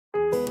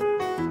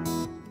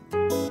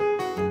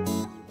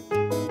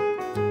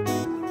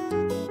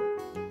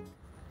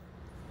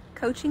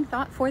coaching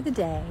thought for the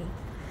day.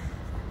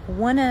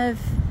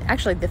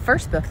 The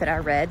first book that I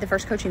read, the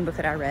first coaching book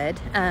that I read,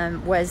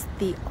 was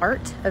The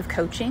Art of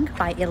Coaching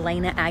by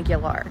Elena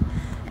Aguilar.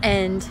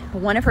 And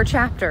one of her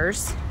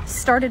chapters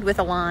started with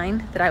a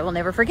line that I will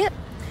never forget.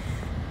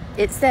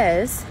 It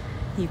says,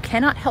 "You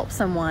cannot help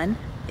someone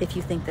if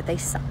you think that they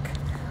suck."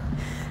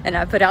 And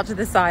I put out to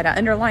the side, I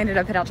underlined it,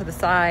 I put out to the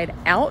side,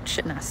 ouch,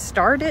 and I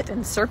starred it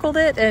and circled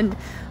it and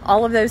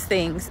all of those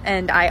things.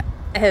 And I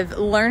have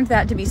learned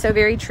that to be so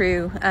very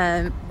true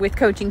with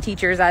coaching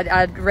teachers.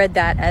 I read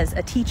that as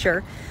a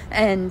teacher,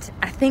 and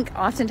I think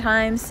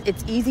oftentimes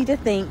it's easy to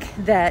think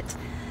that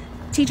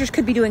teachers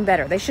could be doing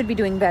better, they should be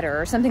doing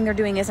better, or something they're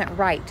doing isn't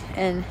right,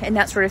 and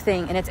that sort of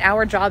thing. And it's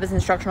our job as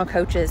instructional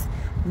coaches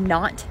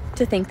not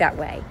to think that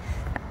way.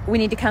 We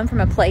need to come from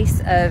a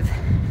place of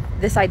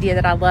this idea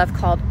that I love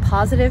called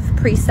positive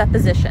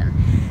presupposition.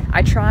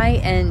 I try,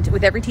 and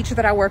with every teacher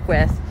that I work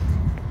with,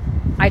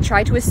 I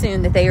try to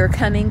assume that they are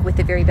coming with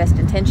the very best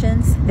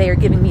intentions. They are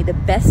giving me the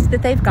best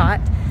that they've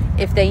got.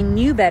 If they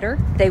knew better,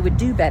 they would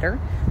do better.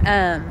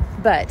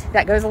 But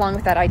that goes along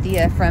with that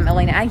idea from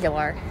Elena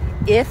Aguilar.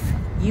 If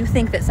you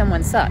think that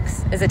someone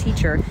sucks as a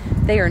teacher,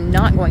 they are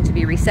not going to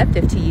be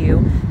receptive to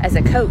you as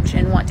a coach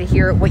and want to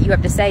hear what you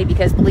have to say,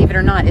 because believe it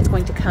or not, it's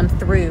going to come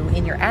through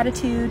in your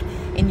attitude,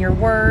 in your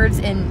words,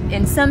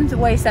 in some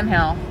way,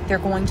 somehow, they're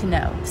going to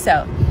know.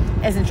 So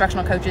as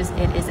instructional coaches,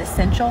 it is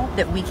essential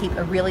that we keep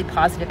a really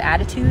positive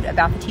attitude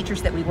about the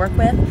teachers that we work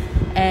with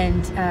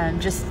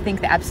and just think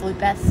the absolute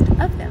best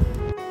of them.